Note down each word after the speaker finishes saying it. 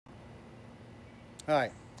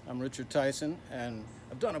Hi, I'm Richard Tyson, and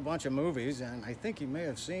I've done a bunch of movies, and I think you may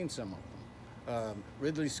have seen some of them.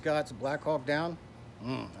 Ridley Scott's Black Hawk Down.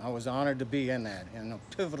 I was honored to be in that, in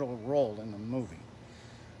a pivotal role in the movie.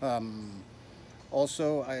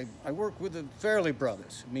 Also, I worked with the Fairley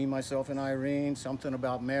brothers, me, myself, and Irene, Something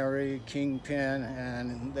About Mary, Kingpin,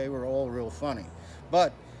 and they were all real funny.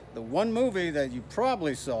 But the one movie that you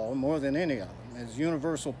probably saw more than any of them is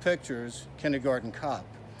Universal Pictures' Kindergarten Cop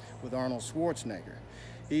with Arnold Schwarzenegger.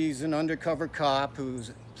 He's an undercover cop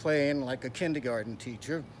who's playing like a kindergarten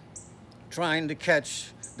teacher, trying to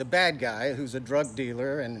catch the bad guy who's a drug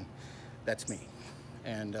dealer, and that's me.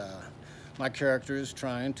 And my character is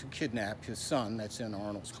trying to kidnap his son that's in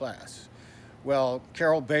Arnold's class. Well,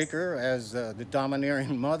 Carol Baker, as the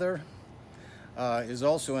domineering mother, is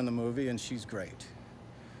also in the movie, and she's great.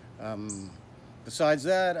 Besides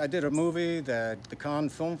that, I did a movie that the Cannes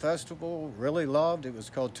Film Festival really loved. It was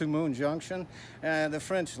called Two Moon Junction, and the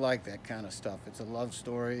French like that kind of stuff. It's a love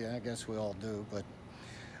story, I guess we all do, but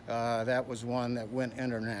that was one that went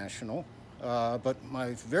international. But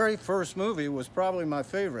my very first movie was probably my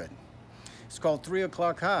favorite. It's called 3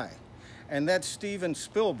 O'Clock High, and that's Steven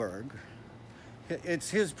Spielberg. It's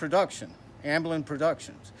his production, Amblin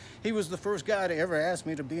Productions. He was the first guy to ever ask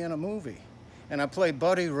me to be in a movie. And I play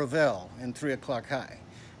Buddy Revell in 3 O'Clock High,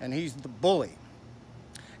 and he's the bully.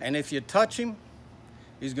 And if you touch him,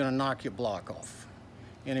 he's gonna knock your block off.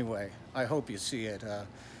 Anyway, I hope you see it.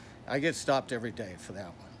 I get stopped every day for that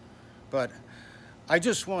one. But I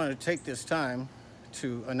just wanted to take this time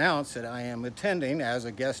to announce that I am attending as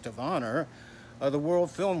a guest of honor the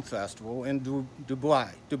World Film Festival in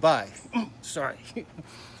Dubai. Sorry.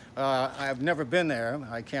 I've never been there.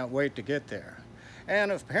 I can't wait to get there.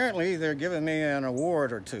 And apparently they're giving me an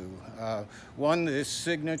award or two. One, this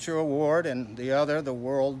signature award, and the other, the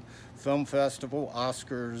World Film Festival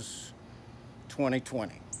Oscars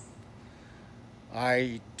 2020.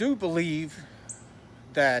 I do believe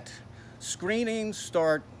that screenings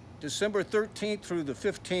start December 13th through the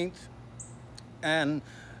 15th, and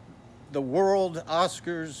the World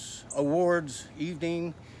Oscars Awards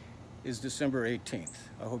evening is December 18th.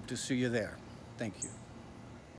 I hope to see you there. Thank you.